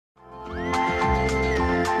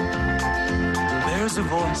a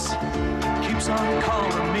voice keeps on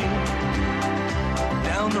calling me.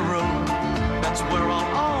 Down the road, that's where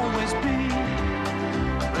I'll always be.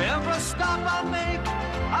 Every stop I make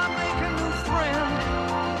a new friend.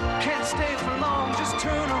 Can't stay for long, just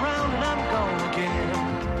turn around and I'm gone again.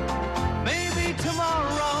 Maybe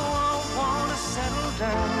tomorrow I'll wanna settle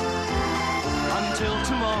down. Until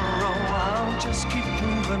tomorrow I'll just keep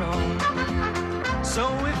moving on. So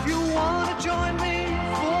if you wanna join me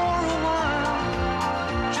for a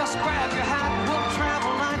while, just grab your hat, we'll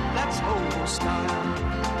travel like that's Hobo style.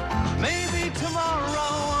 Maybe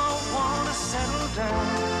tomorrow I'll wanna settle down.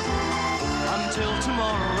 Until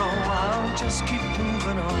tomorrow I'll just keep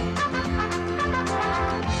moving on.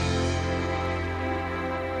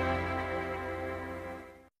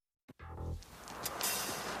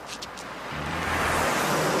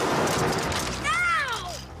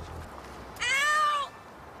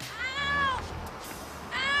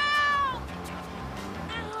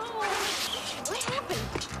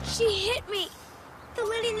 She hit me! The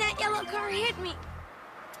lady in that yellow car hit me!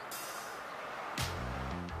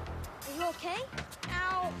 Are you okay?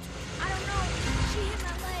 Ow! I don't know. She hit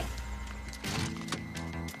my leg.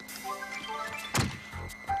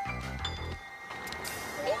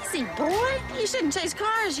 Easy, boy. You shouldn't chase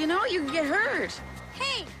cars, you know. You can get hurt.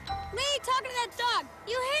 Hey! Lady talking to that dog!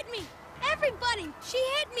 You hit me! Everybody! She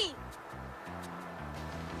hit me!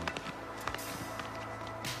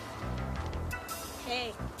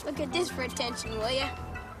 Hey, look at this for attention, will ya?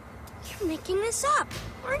 You're making this up,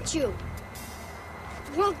 aren't you?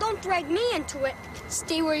 Well, don't drag me into it.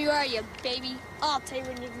 Stay where you are, you baby. I'll tell you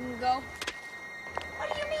when you can go. What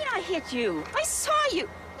do you mean I hit you? I saw you.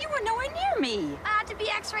 You were nowhere near me. I had to be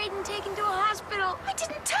x-rayed and taken to a hospital. I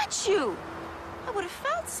didn't touch you. I would have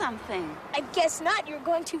felt something. I guess not. You're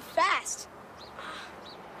going too fast.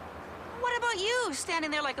 What about you,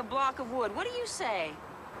 standing there like a block of wood? What do you say?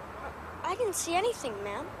 I didn't see anything,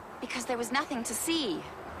 ma'am. Because there was nothing to see.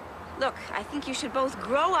 Look, I think you should both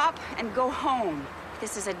grow up and go home.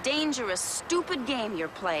 This is a dangerous, stupid game you're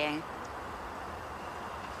playing.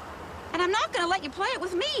 And I'm not going to let you play it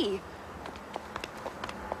with me.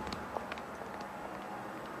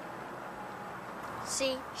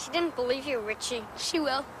 See, she didn't believe you, Richie. She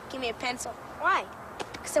will. Give me a pencil. Why?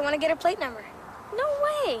 Because I want to get her plate number. No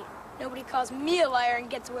way. Nobody calls me a liar and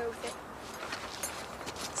gets away with it.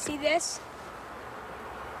 See this?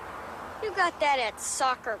 You got that at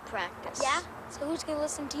soccer practice. Yeah? So who's going to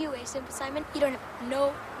listen to you, Simple Simon? You don't have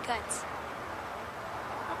no guts.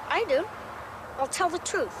 I do. I'll tell the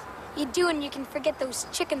truth. You do, and you can forget those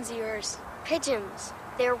chickens of yours. Pigeons.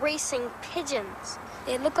 They're racing pigeons.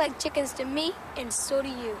 They look like chickens to me, and so do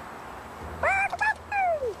you.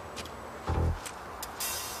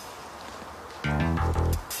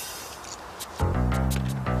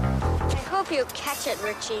 I hope you catch it,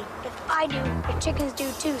 Richie. If I do, your chickens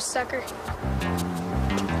do too, sucker.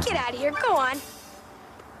 Get out of here. Go on.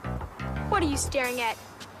 What are you staring at?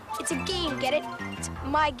 It's a game, get it? It's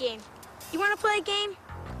my game. You want to play a game?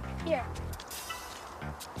 Here.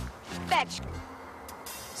 Fetch.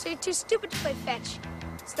 So you're too stupid to play fetch.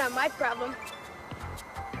 It's not my problem.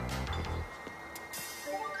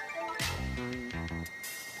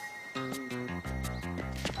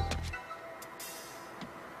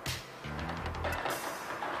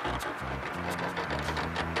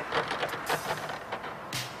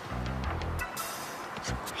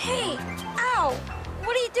 Hey! Ow!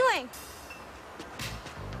 What are you doing?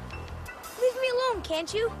 Leave me alone,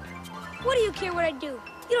 can't you? What do you care what I do?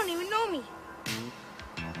 You don't even know me.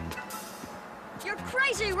 You're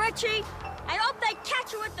crazy, Richie! I hope they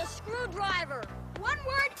catch you with the screwdriver. One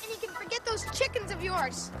word and you can forget those chickens of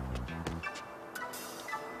yours.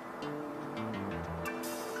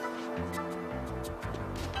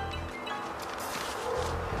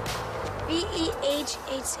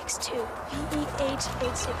 VEH862.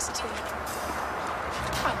 VEH862.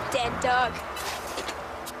 I'm dead, dog.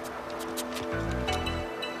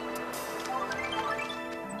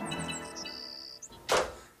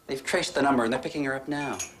 They've traced the number and they're picking her up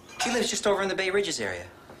now. She lives just over in the Bay Ridges area.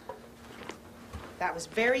 That was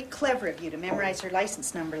very clever of you to memorize her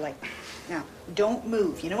license number like that. Now, don't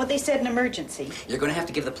move. You know what they said in emergency? You're going to have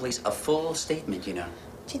to give the police a full statement, you know.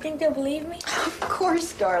 Do you think they'll believe me? Of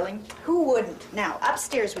course, darling. Who wouldn't? Now,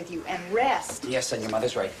 upstairs with you and rest. Yes, and your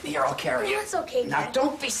mother's right. Here, I'll carry you. That's okay, Now, Dad.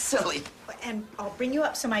 don't be silly. And I'll bring you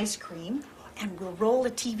up some ice cream, and we'll roll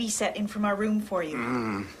a TV set in from our room for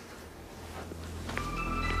you.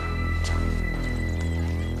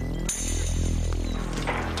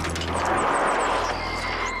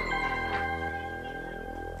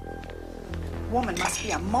 Woman must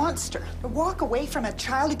be a monster. To walk away from a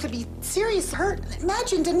child who could be seriously hurt.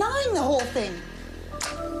 Imagine denying the whole thing.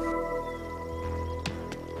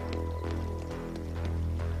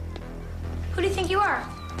 Who do you think you are?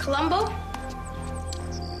 Columbo?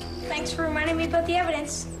 Thanks for reminding me about the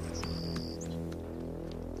evidence.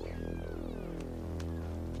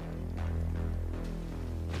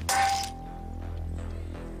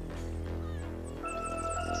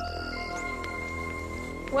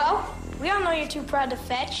 Well, we all know you're too proud to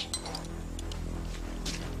fetch.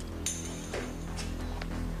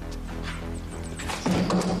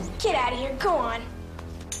 Get out of here, go on.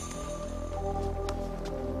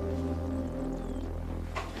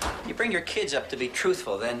 You bring your kids up to be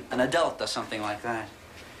truthful, then an adult does something like that.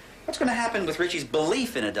 What's going to happen with Richie's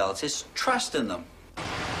belief in adults, his trust in them?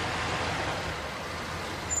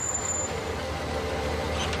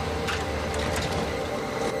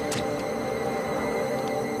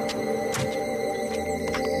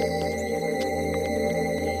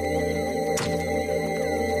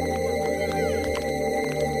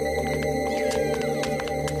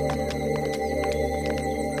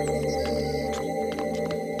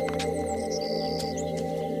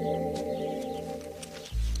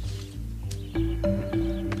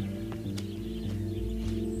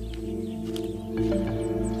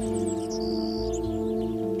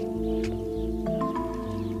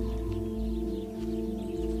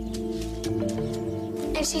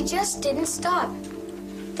 And she just didn't stop.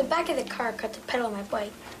 The back of the car cut the pedal of my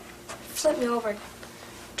bike, flipped me over,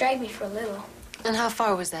 dragged me for a little. And how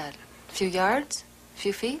far was that? A few yards? A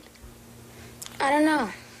few feet? I don't know.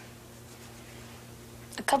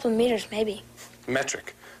 A couple of meters, maybe.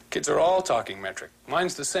 Metric. Kids are all talking metric.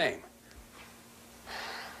 Mine's the same.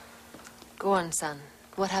 Go on, son.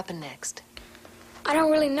 What happened next? I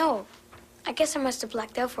don't really know. I guess I must have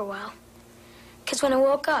blacked out for a while. Because when I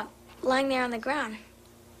woke up, lying there on the ground,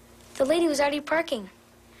 the lady was already parking,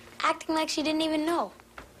 acting like she didn't even know.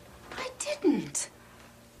 I didn't.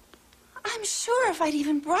 I'm sure if I'd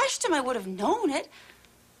even brushed him, I would have known it.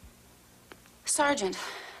 Sergeant,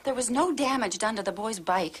 there was no damage done to the boy's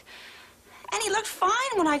bike. And he looked fine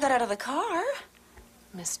when I got out of the car.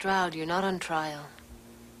 Miss Stroud, you're not on trial.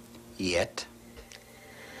 Yet.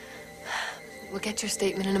 We'll get your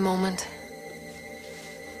statement in a moment.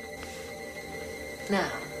 Now,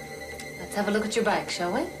 let's have a look at your bike,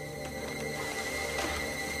 shall we?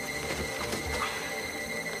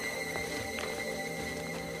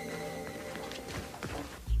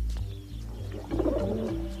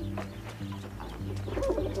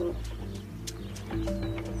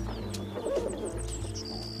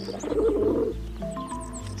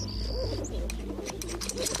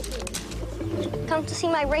 Come to see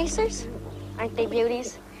my racers? Aren't they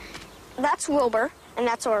beauties? That's Wilbur, and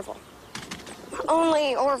that's Orville.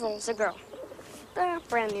 Only Orville's a girl. They're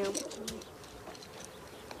brand new.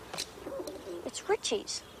 It's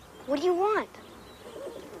Richie's. What do you want?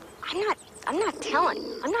 I'm not telling.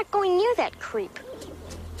 I'm not going near that creep.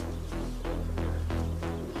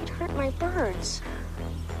 He'd hurt my birds.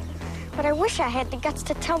 But I wish I had the guts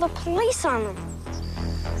to tell the police on them.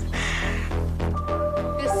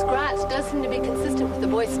 This scratch does seem to be consistent with the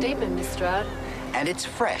boy's statement, Miss Stroud. And it's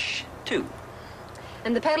fresh, too.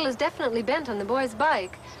 And the pedal is definitely bent on the boy's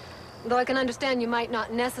bike, though I can understand you might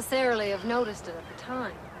not necessarily have noticed it at the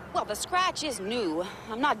time. Well, the scratch is new.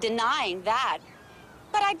 I'm not denying that.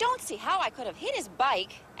 But I don't see how I could have hit his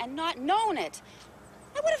bike and not known it.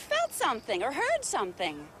 I would have felt something or heard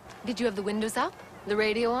something. Did you have the windows up? The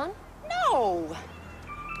radio on? No.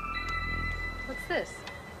 What's this?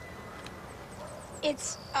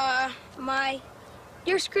 It's,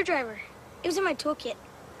 your screwdriver. It was in my toolkit.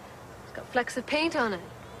 It's got flecks of paint on it.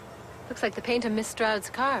 Looks like the paint on Miss Stroud's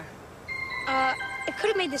car. It could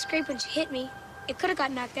have made the scrape when she hit me. It could have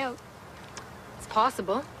got knocked out. It's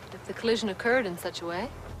possible, if the collision occurred in such a way.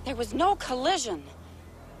 There was no collision.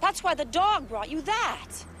 That's why the dog brought you that.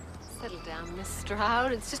 Settle down, Miss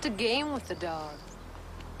Stroud. It's just a game with the dog.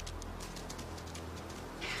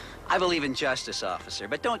 I believe in justice, officer,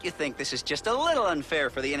 but don't you think this is just a little unfair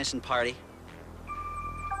for the innocent party?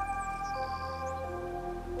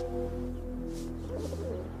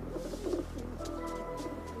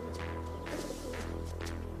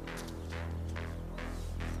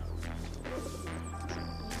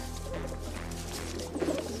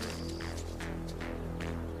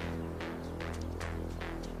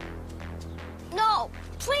 No,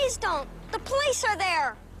 please don't. The police are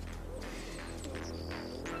there.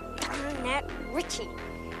 Darn that Richie.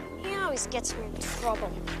 He always gets me in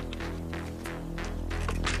trouble.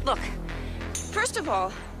 Look, first of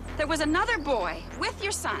all, there was another boy with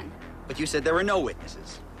your son. But you said there were no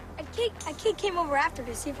witnesses. I A kid came over after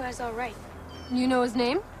to see if I was all right. You know his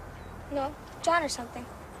name? No, John or something.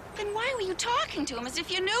 Then why were you talking to him as if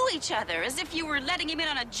you knew each other, as if you were letting him in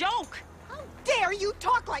on a joke? How dare you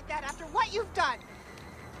talk like that after what you've done?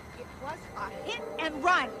 It was a hit and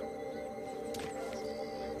run.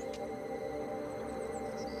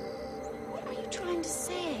 What are you trying to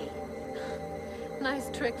say? Nice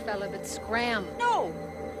trick, fella, but scram. No,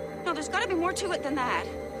 there's got to be more to it than that.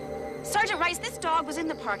 Sergeant Rice, this dog was in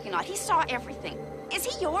the parking lot. He saw everything. Is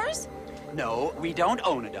he yours? No, we don't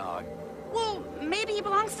own a dog. Well, maybe he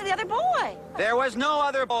belongs to the other boy. There was no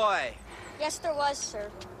other boy. Yes, there was, sir.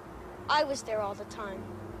 I was there all the time.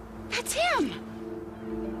 That's him.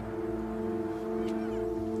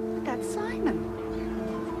 That's Simon.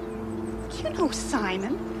 You know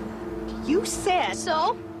Simon. You said...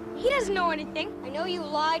 So? He doesn't know anything. I know you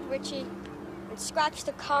lied, Richie, and scratched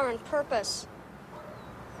the car on purpose.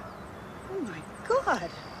 Oh, my God.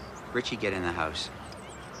 Richie, get in the house.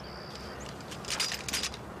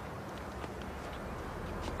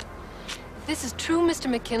 If this is true, Mr.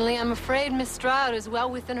 McKinley, I'm afraid Miss Stroud is well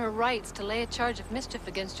within her rights to lay a charge of mischief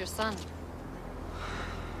against your son.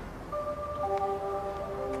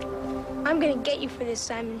 I'm gonna get you for this,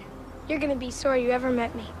 Simon. You're gonna be sorry you ever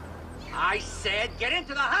met me. I said get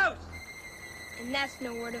into the house! And that's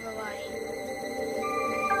no word of a lie.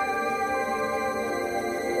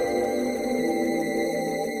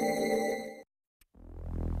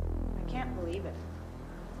 I can't believe it.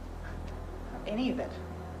 Not any of it.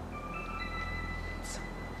 It's so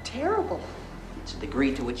terrible. It's the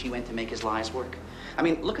degree to which he went to make his lies work. I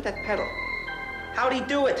mean, look at that pedal. How'd he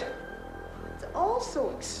do it? It's all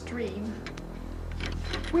so extreme.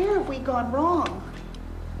 Where have we gone wrong?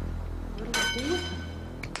 What'll I do with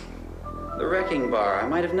him? The wrecking bar. I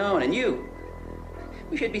might have known. And you.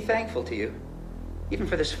 We should be thankful to you. Even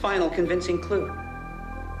for this final convincing clue.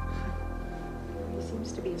 He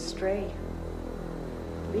seems to be astray.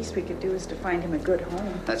 The least we could do is to find him a good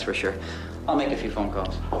home. That's for sure. I'll make a few phone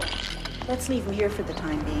calls. Let's leave him here for the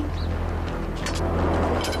time being.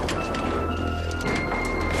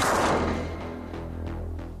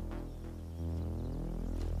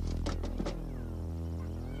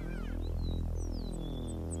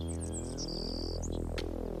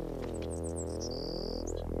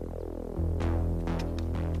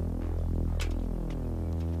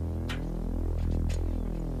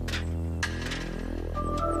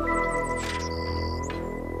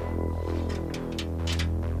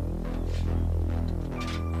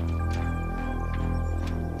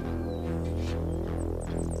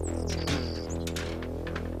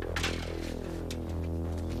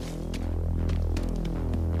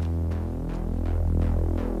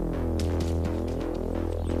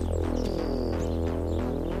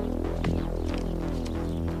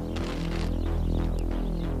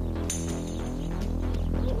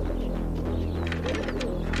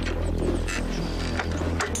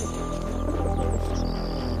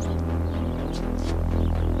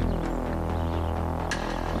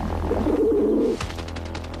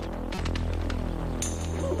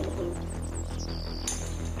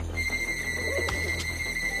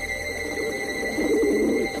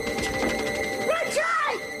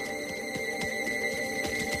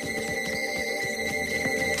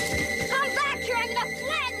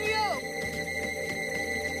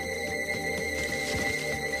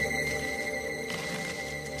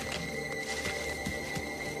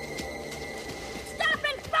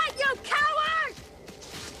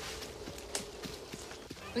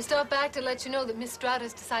 We stopped back to let you know that Miss Stroud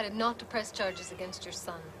has decided not to press charges against your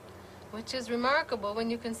son, which is remarkable when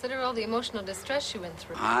you consider all the emotional distress you went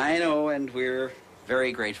through. I know, and we're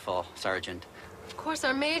very grateful, Sergeant. Of course,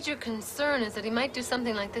 our major concern is that he might do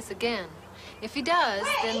something like this again. If he does,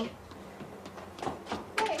 then...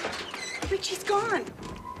 Hey! Richie's gone.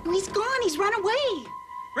 He's gone. He's run away.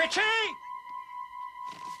 Richie!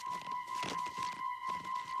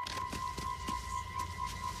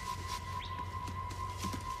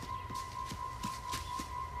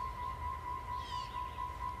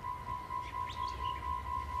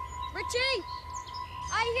 Richie!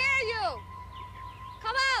 I hear you!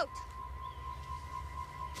 Come out!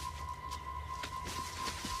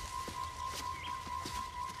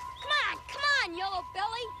 Come on, yellow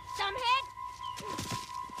belly, dumbhead!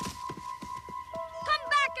 Come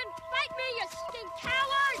back and fight me, you stink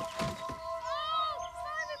coward! Oh,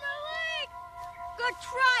 Simon, my leg! Good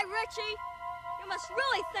try, Richie. You must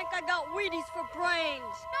really think I got Wheaties for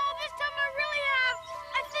brains. No, this time I really have.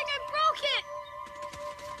 I think I broke it.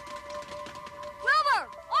 Wilbur!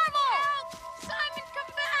 Orville! Help! Simon,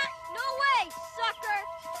 come back! No way, sucker!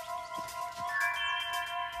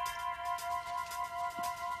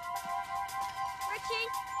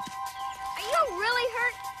 Are you really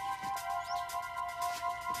hurt?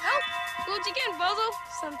 Nope. Fooled you again, bozo.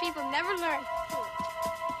 Some people never learn.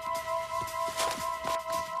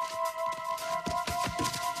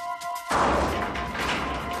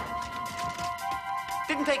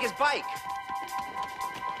 Didn't take his bike.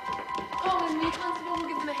 Call in me, Constable. We'll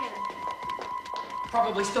give him a hand.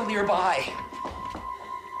 Probably still nearby.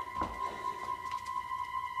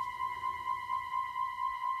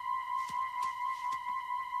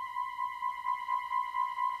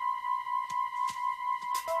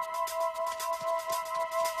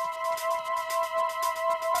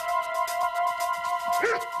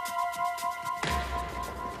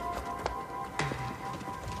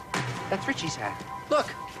 That's Richie's hat. Look.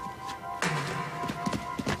 Is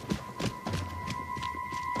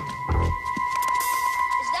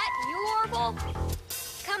that you, Orville?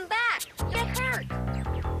 Come back. Get hurt.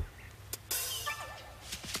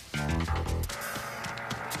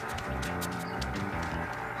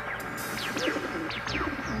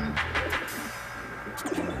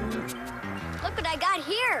 Look what I got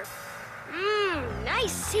here.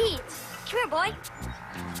 Nice seats. Come here, boy.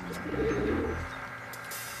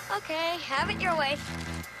 Okay, have it your way.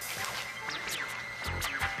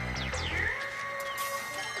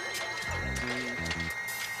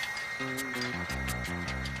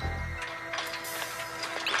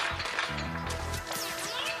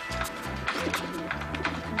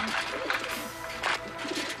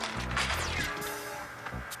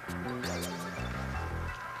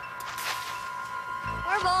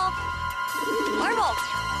 Orville! Orville!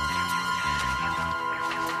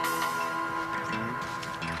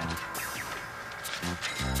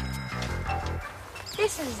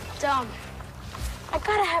 This is dumb. I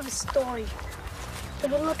gotta have a story. They've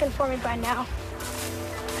been looking for me by now.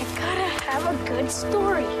 I gotta have a good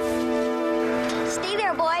story. Stay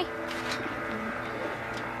there, boy.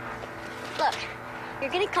 Look, you're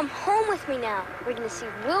gonna come home with me now. We're gonna see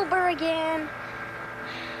Wilbur again.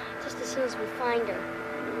 Just as soon as we find her.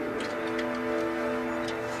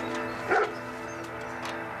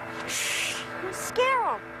 Don't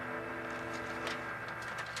scare him.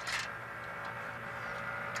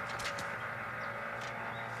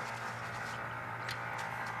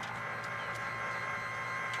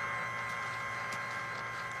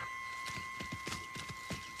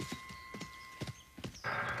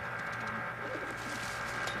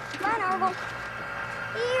 Come on, Orville.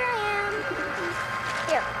 Here I am.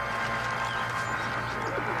 Here.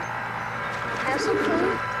 Have some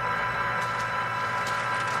food.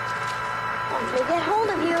 Let me get hold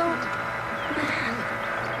of you.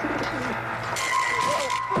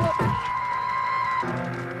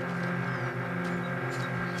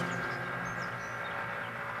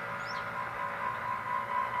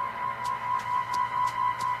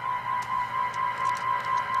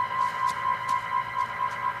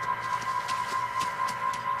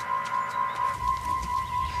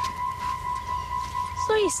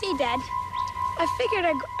 So you see, Dad, I figured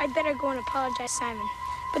I'd better go and apologize to Simon.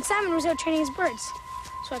 But Simon was out training his birds,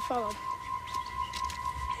 so I followed.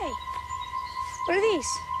 Hey, what are these?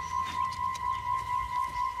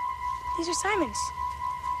 These are Simon's.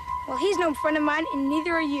 Well, he's no friend of mine, and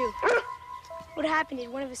neither are you. What happened? Did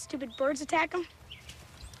one of his stupid birds attack him?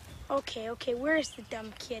 Okay, where is the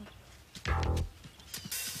dumb kid?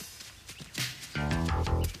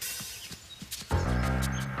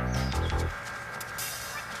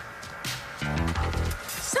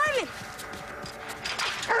 Simon!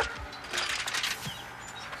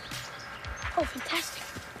 Oh, fantastic.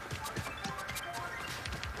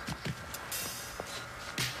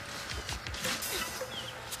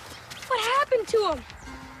 What happened to him?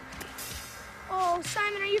 Oh,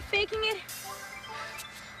 Simon, are you faking it?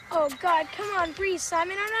 Oh, God, come on, breathe,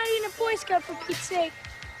 Simon. I'm not even a Boy Scout, for Pete's sake.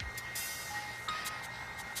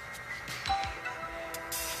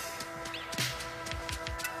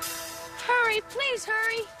 Hurry, please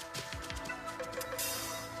hurry.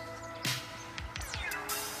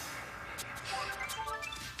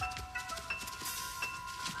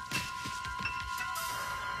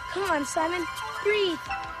 Come on, Simon, breathe.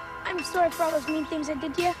 I'm sorry for all those mean things I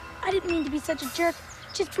did to you. I didn't mean to be such a jerk.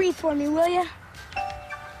 Just breathe for me, will you?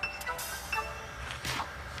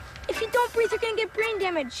 If you don't breathe, you're gonna get brain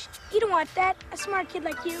damage. You don't want that, a smart kid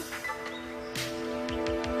like you.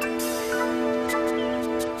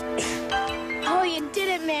 Oh, you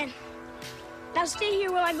did it, man. Now stay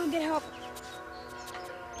here while I go get help.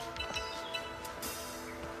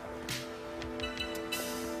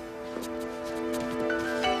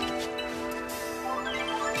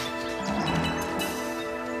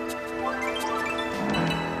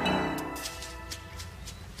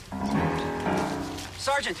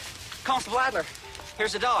 Sergeant, Constable Adler.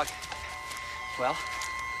 Here's the dog. Well,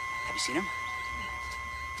 have you seen him?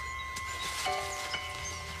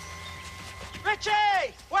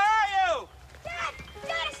 Richie! Where are you? Dad!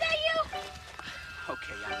 Dad, is that you?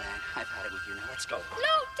 Okay, young man. I've had it with you now. Let's go.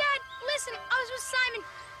 No, Dad, listen. I was with Simon.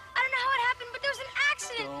 I don't know how it happened, but there was an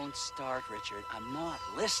accident. Don't start, Richard. I'm not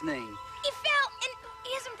listening. He fell, and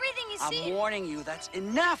he isn't breathing, you see. I'm warning you. That's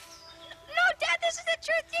enough. No, Dad, this is the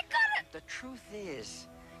truth. You gotta... The truth is,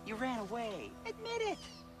 you ran away. Admit it.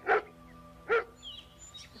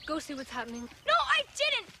 Go see what's happening. No, I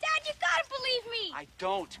didn't. Dad, you gotta believe me. I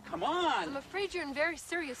don't. Come on. I'm afraid you're in very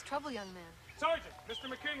serious trouble, young man. Sergeant, Mr.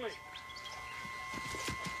 McKinley.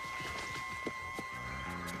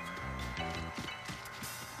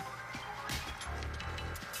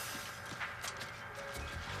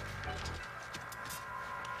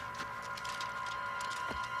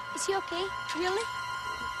 Is he okay? Really?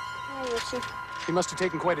 Where is she? He must have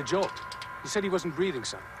taken quite a jolt. You said he wasn't breathing,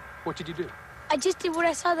 son. What did you do? I just did what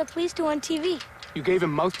I saw the police do on TV. You gave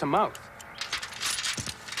him mouth to mouth.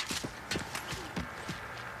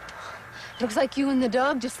 Looks like you and the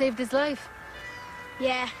dog just saved his life.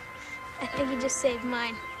 Yeah, I think he just saved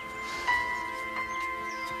mine.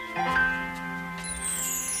 I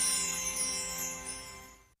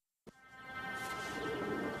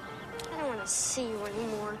don't want to see you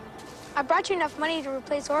anymore. I brought you enough money to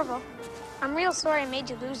replace Orville. I'm real sorry I made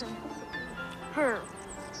you lose him.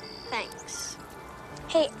 Thanks.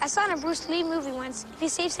 Hey, I saw in a Bruce Lee movie once, if you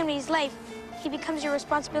save somebody's life, he becomes your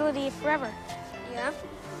responsibility forever. Yeah?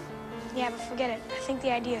 Yeah, but forget it. I think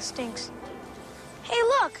the idea stinks. Hey,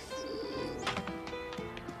 look!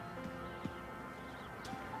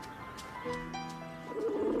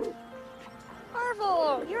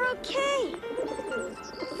 Orville, you're okay.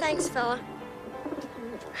 Thanks, fella.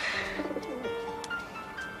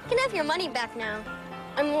 You can have your money back now.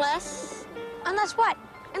 Unless what?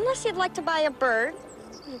 Unless you'd like to buy a bird,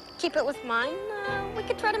 keep it with mine, we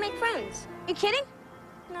could try to make friends. You kidding?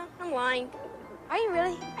 No, I'm lying. Are you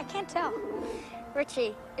really? I can't tell.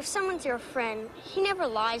 Richie, if someone's your friend, he never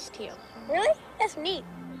lies to you. Really? That's neat.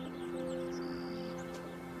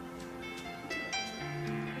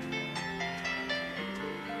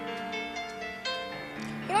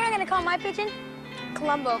 You know what I'm gonna call my pigeon?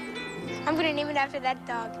 Columbo. I'm gonna name it after that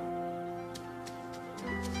dog.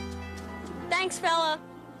 Thanks, fella.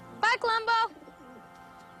 Bye, Columbo.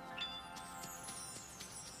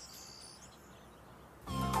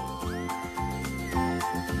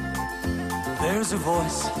 There's a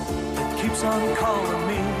voice that keeps on calling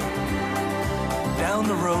me. Down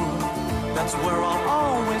the road, that's where I'll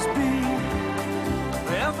always be.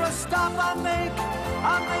 Every stop I make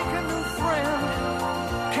a new friend.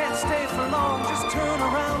 Can't stay for long, just turn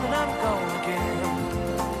around and I'm gone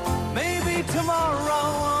again. Maybe tomorrow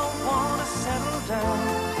I'll wanna settle down.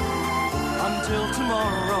 Until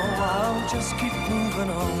tomorrow I'll just keep moving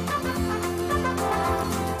on.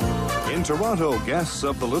 In Toronto, guests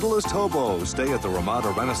of the Littlest Hobo stay at the Ramada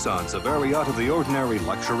Renaissance, a very out-of-the-ordinary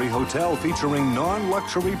luxury hotel featuring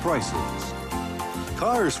non-luxury prices.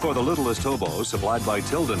 Cars for the Littlest Hobo, supplied by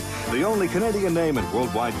Tilden. The only Canadian name in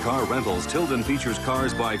worldwide car rentals, Tilden features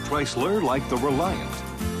cars by Chrysler like the Reliant.